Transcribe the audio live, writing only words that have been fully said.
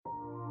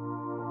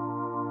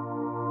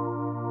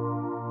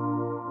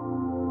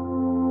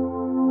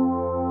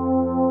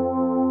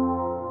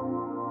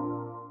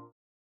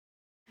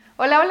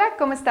Hola, hola,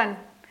 ¿cómo están?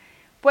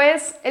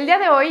 Pues el día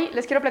de hoy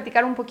les quiero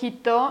platicar un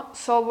poquito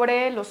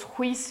sobre los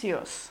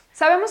juicios.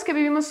 Sabemos que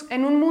vivimos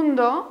en un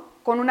mundo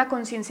con una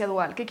conciencia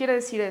dual. ¿Qué quiere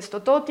decir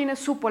esto? Todo tiene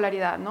su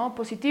polaridad, ¿no?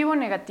 Positivo,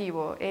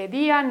 negativo,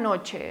 día,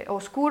 noche,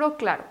 oscuro,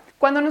 claro.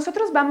 Cuando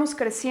nosotros vamos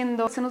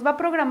creciendo, se nos va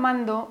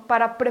programando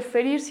para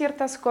preferir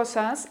ciertas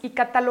cosas y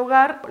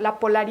catalogar la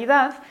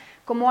polaridad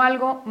como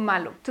algo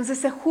malo. Entonces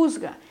se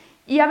juzga.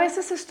 Y a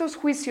veces estos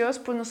juicios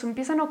pues, nos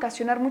empiezan a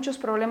ocasionar muchos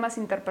problemas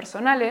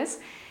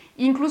interpersonales,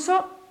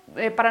 incluso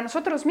para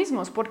nosotros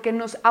mismos, porque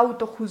nos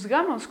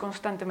autojuzgamos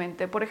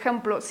constantemente. Por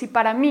ejemplo, si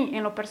para mí,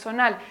 en lo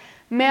personal,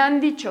 me han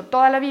dicho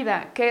toda la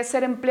vida que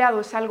ser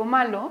empleado es algo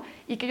malo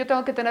y que yo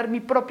tengo que tener mi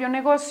propio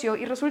negocio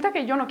y resulta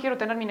que yo no quiero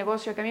tener mi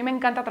negocio, que a mí me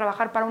encanta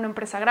trabajar para una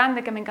empresa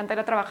grande, que me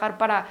encantaría trabajar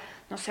para,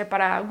 no sé,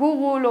 para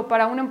Google o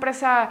para una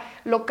empresa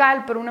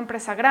local, pero una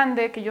empresa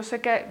grande, que yo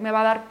sé que me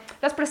va a dar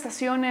las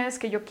prestaciones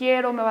que yo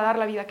quiero, me va a dar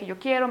la vida que yo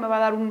quiero, me va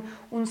a dar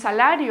un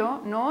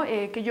salario, ¿no?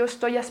 Que yo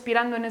estoy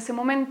aspirando en ese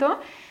momento.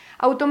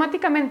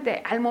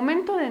 Automáticamente, al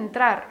momento de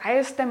entrar a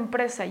esta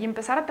empresa y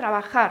empezar a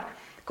trabajar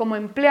como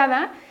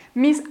empleada,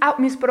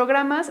 mis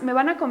programas me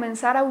van a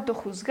comenzar a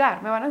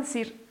autojuzgar, me van a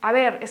decir, a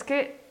ver, es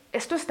que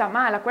esto está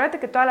mal, acuérdate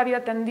que toda la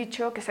vida te han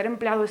dicho que ser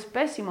empleado es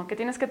pésimo, que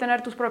tienes que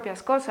tener tus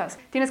propias cosas,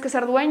 tienes que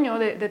ser dueño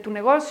de tu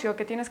negocio,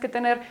 que tienes que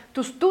tener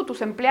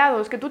tus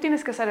empleados, que tú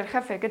tienes que ser el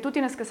jefe, que tú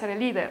tienes que ser el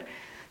líder.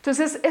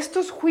 Entonces,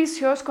 estos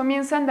juicios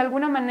comienzan de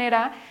alguna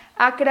manera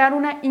a crear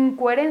una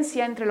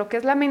incoherencia entre lo que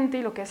es la mente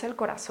y lo que es el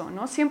corazón,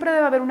 ¿no? Siempre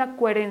debe haber una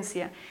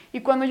coherencia.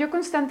 Y cuando yo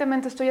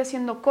constantemente estoy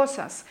haciendo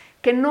cosas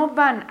que no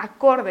van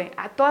acorde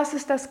a todas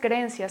estas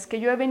creencias que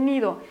yo he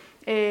venido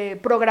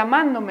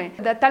programándome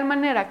de tal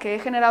manera que he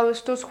generado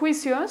estos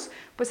juicios,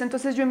 pues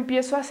entonces yo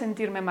empiezo a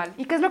sentirme mal.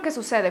 ¿Y qué es lo que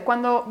sucede?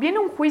 Cuando viene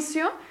un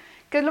juicio,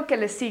 ¿qué es lo que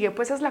le sigue?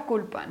 Pues es la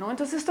culpa, ¿no?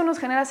 Entonces esto nos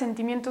genera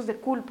sentimientos de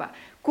culpa.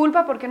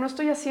 Culpa porque no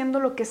estoy haciendo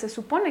lo que se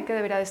supone que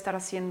debería de estar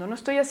haciendo. No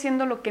estoy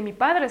haciendo lo que mi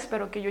padre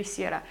esperó que yo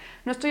hiciera.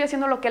 No estoy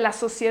haciendo lo que la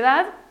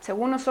sociedad,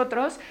 según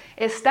nosotros,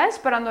 está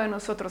esperando de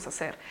nosotros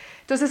hacer.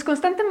 Entonces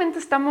constantemente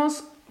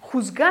estamos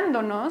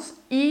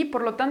juzgándonos y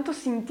por lo tanto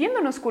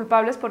sintiéndonos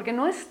culpables porque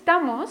no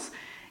estamos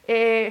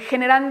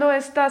generando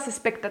estas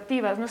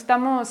expectativas, no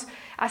estamos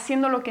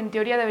haciendo lo que en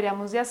teoría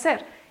deberíamos de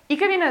hacer. ¿Y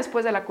qué viene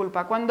después de la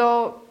culpa?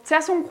 Cuando se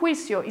hace un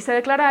juicio y se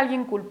declara a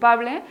alguien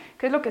culpable,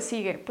 ¿qué es lo que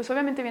sigue? Pues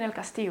obviamente viene el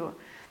castigo.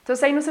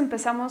 Entonces ahí nos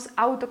empezamos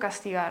a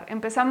autocastigar,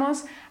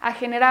 empezamos a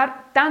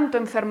generar tanto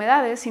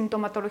enfermedades,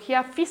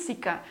 sintomatología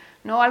física,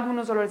 ¿no?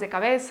 Algunos dolores de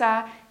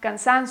cabeza,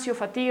 cansancio,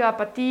 fatiga,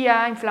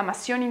 apatía,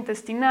 inflamación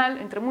intestinal,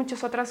 entre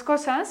muchas otras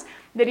cosas,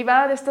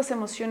 derivada de estas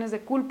emociones de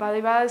culpa,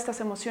 derivada de estas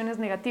emociones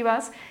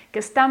negativas que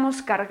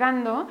estamos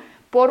cargando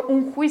por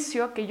un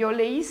juicio que yo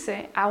le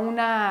hice a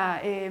una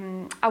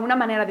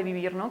manera de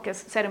vivir, ¿no? Que es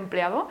ser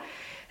empleado.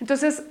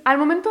 Entonces, al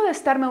momento de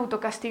estarme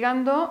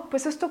autocastigando,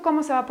 pues esto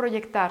 ¿cómo se va a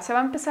proyectar? Se va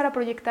a empezar a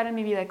proyectar en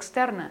mi vida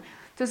externa.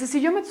 Entonces,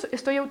 si yo me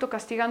estoy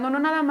autocastigando, no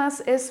nada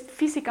más es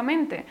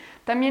físicamente,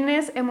 también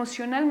es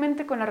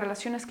emocionalmente con las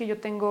relaciones que yo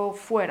tengo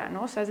fuera,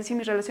 ¿no? O sea, es decir,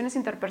 mis relaciones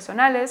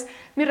interpersonales,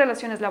 mis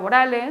relaciones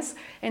laborales,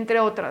 entre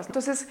otras.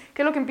 Entonces,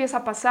 ¿qué es lo que empieza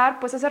a pasar?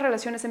 Pues esas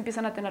relaciones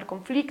empiezan a tener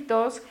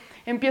conflictos,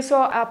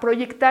 empiezo a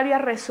proyectar y a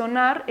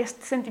resonar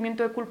este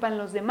sentimiento de culpa en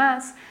los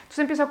demás. Entonces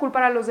empiezo a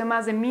culpar a los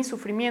demás de mi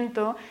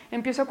sufrimiento,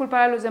 empiezo a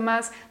culpar a los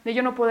demás de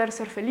yo no poder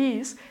ser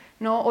feliz,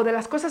 ¿no? O de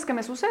las cosas que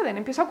me suceden,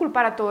 empiezo a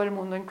culpar a todo el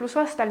mundo, incluso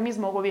hasta el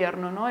mismo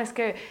gobierno, ¿no? Es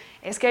que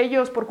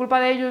ellos, por culpa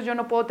de ellos, yo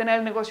no puedo tener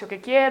el negocio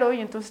que quiero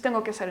y entonces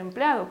tengo que ser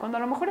empleado, cuando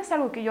a lo mejor es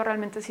algo que yo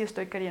realmente sí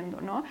estoy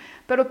queriendo, ¿no?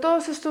 Pero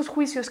todos estos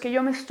juicios que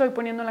yo me estoy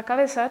poniendo en la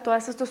cabeza,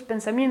 todos estos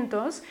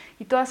pensamientos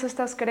y todas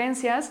estas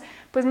creencias,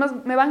 pues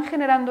me van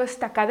generando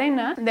esta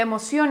cadena de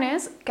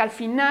emociones que al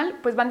final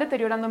pues van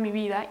deteriorando mi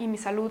vida y mi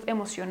salud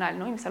emocional,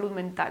 ¿no? Y mi salud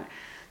mental.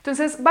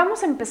 Entonces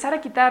vamos a empezar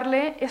a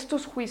quitarle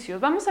estos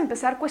juicios, vamos a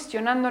empezar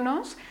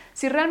cuestionándonos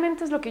si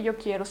realmente es lo que yo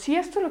quiero, si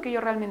esto es lo que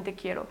yo realmente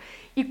quiero.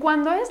 Y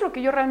cuando es lo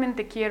que yo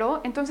realmente quiero,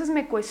 entonces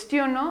me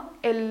cuestiono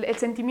el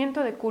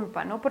sentimiento de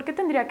culpa, ¿no? ¿Por qué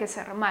tendría que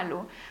ser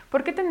malo?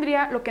 ¿Por qué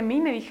tendría lo que a mí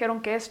me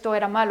dijeron que esto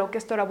era malo, que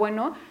esto era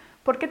bueno?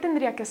 ¿Por qué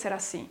tendría que ser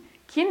así?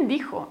 ¿Quién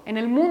dijo? En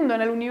el mundo,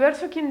 en el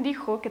universo, ¿quién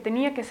dijo que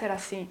tenía que ser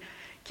así?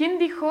 ¿Quién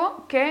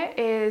dijo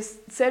que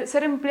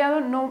ser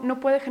empleado no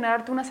puede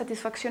generarte una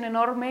satisfacción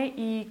enorme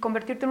y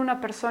convertirte en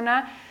una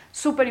persona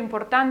súper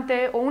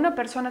importante o una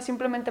persona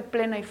simplemente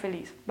plena y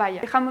feliz?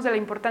 Vaya, dejamos de la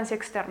importancia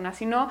externa,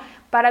 sino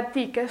para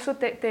ti, que eso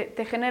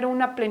te genere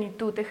una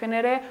plenitud, te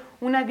genere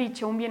una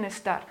dicha, un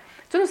bienestar.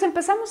 Entonces nos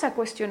empezamos a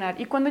cuestionar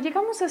y cuando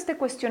llegamos a este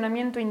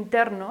cuestionamiento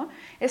interno,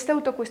 este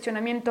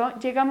autocuestionamiento,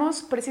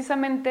 llegamos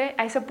precisamente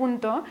a ese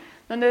punto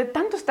donde de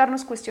tanto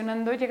estarnos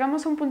cuestionando,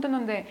 llegamos a un punto en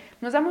donde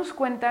nos damos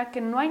cuenta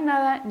que no hay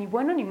nada ni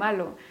bueno ni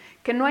malo,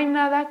 que no hay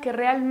nada que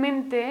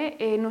realmente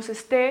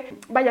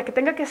que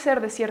tenga que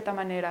ser de cierta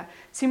manera.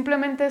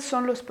 Simplemente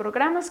son los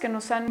programas que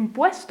nos han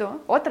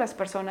impuesto otras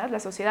personas, la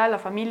sociedad, la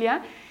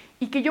familia,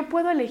 y que yo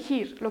puedo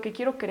elegir lo que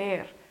quiero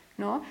creer.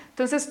 ¿no?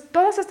 Entonces,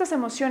 todas estas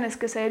emociones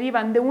que se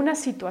derivan de una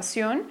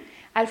situación,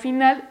 al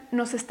final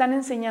nos están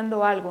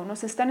enseñando algo,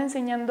 nos están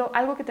enseñando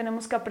algo que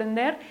tenemos que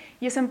aprender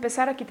y es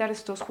empezar a quitar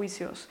estos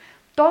juicios.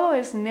 Todo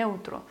es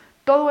neutro,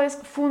 todo es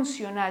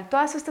funcional.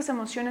 Todas estas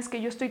emociones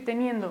que yo estoy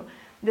teniendo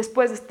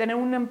después de tener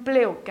un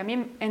empleo que a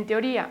mí en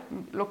teoría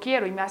lo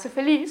quiero y me hace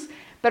feliz,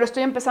 pero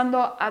estoy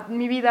empezando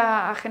mi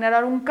vida a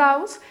generar un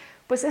caos,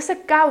 pues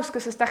ese caos que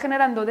se está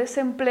generando de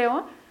ese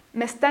empleo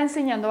me está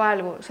enseñando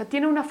algo, o sea,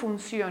 tiene una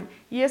función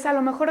y es a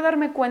lo mejor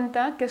darme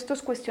cuenta que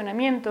estos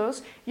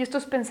cuestionamientos y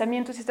estos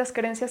pensamientos y estas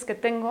creencias que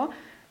tengo,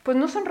 pues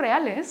no son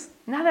reales,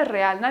 nada es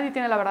real, nadie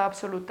tiene la verdad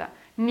absoluta,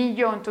 ni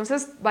yo.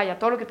 Entonces, vaya,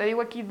 todo lo que te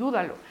digo aquí,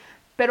 dúdalo,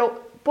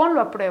 pero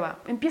ponlo a prueba,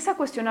 empieza a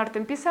cuestionarte,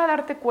 empieza a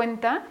darte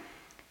cuenta,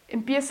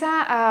 empieza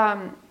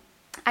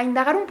a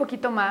indagar un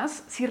poquito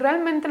más si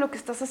realmente lo que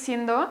estás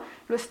haciendo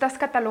lo estás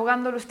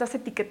catalogando, lo estás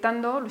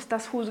etiquetando, lo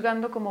estás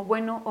juzgando como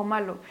bueno o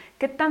malo.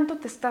 ¿Qué tanto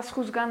te estás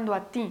juzgando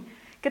a ti?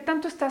 ¿Qué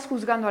tanto estás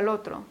juzgando al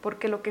otro?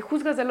 Porque lo que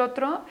juzgas del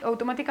otro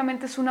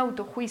automáticamente es un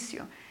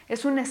autojuicio,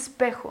 es un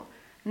espejo,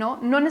 ¿no?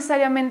 No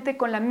necesariamente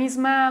con la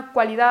misma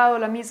cualidad o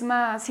la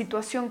misma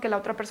situación que la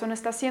otra persona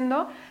está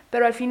haciendo,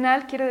 pero al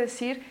final quiere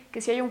decir que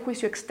si hay un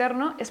juicio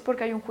externo es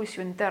porque hay un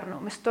juicio interno.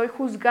 Me estoy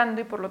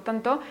juzgando y por lo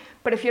tanto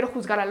prefiero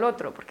juzgar al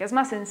otro, porque es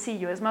más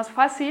sencillo, es más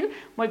fácil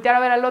voltear a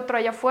ver al otro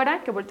allá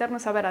afuera que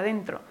voltearnos a ver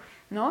adentro,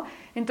 ¿no?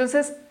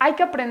 Entonces hay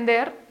que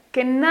aprender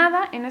que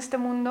nada en este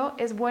mundo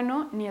es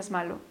bueno ni es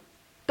malo.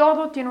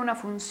 Todo tiene una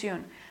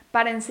función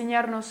para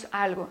enseñarnos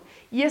algo.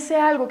 Y ese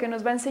algo que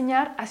nos va a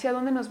enseñar, ¿hacia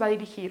dónde nos va a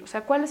dirigir? O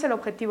sea, ¿cuál es el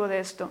objetivo de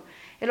esto?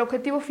 El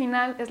objetivo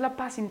final es la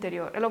paz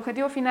interior. El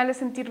objetivo final es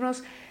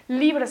sentirnos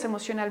libres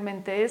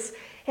emocionalmente. Es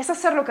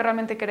hacer lo que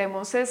realmente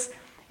queremos.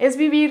 Es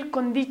vivir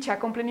con dicha,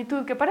 con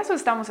plenitud, que para eso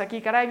estamos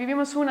aquí, caray.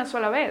 Vivimos una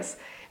sola vez.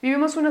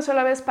 Vivimos una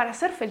sola vez para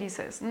ser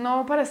felices,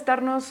 no para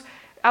estarnos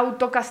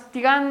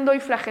autocastigando y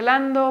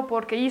flagelando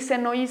porque hice,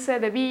 no hice,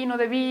 debí, no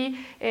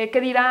debí,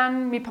 qué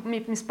dirán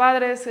mis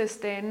padres,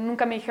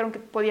 nunca me dijeron que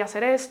podía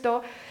hacer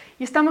esto,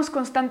 y estamos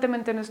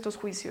constantemente en estos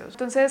juicios.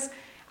 Entonces,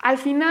 al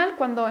final,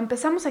 cuando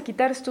empezamos a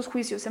quitar estos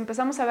juicios,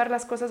 empezamos a ver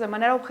las cosas de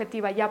manera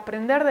objetiva y a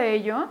aprender de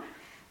ello,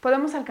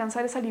 podemos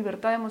alcanzar esa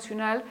libertad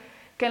emocional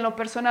que en lo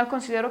personal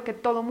considero que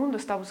todo mundo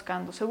está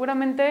buscando.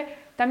 Seguramente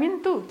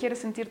también tú quieres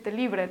sentirte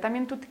libre,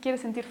 también tú te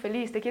quieres sentir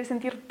feliz, te quieres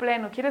sentir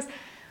pleno,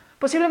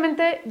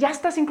 posiblemente ya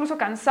estás incluso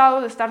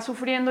cansado de estar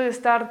sufriendo y de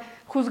estar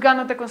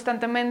juzgándote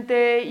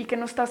constantemente y que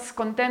no estás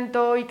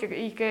contento y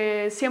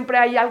que siempre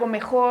hay algo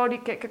mejor y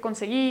que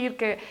conseguir,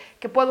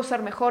 que puedo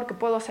ser mejor, que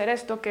puedo hacer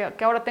esto, que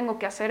ahora tengo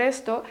que hacer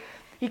esto.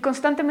 Y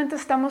constantemente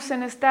estamos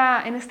en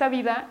esta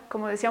vida,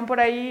 como decían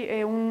por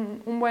ahí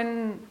un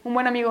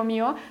buen amigo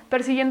mío,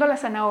 persiguiendo la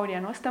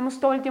zanahoria, ¿no? Estamos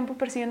todo el tiempo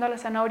persiguiendo a la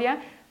zanahoria,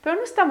 pero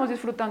no estamos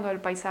disfrutando del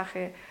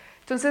paisaje.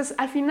 Entonces,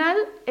 al final,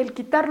 el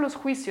quitar los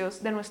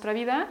juicios de nuestra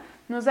vida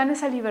nos dan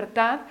esa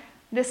libertad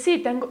de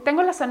sí,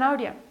 tengo la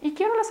zanahoria y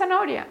quiero la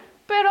zanahoria,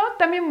 pero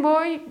también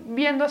voy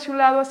viendo hacia un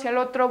lado, hacia el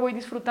otro, voy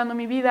disfrutando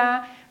mi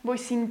vida, voy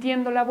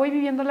sintiéndola, voy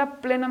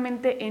viviéndola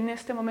plenamente en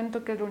este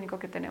momento que es lo único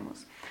que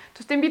tenemos.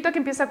 Entonces te invito a que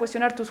empieces a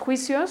cuestionar tus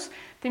juicios,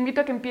 te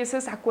invito a que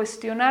empieces a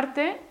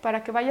cuestionarte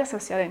para que vayas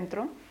hacia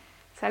adentro,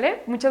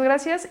 ¿sale? Muchas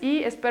gracias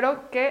y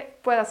espero que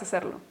puedas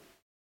hacerlo.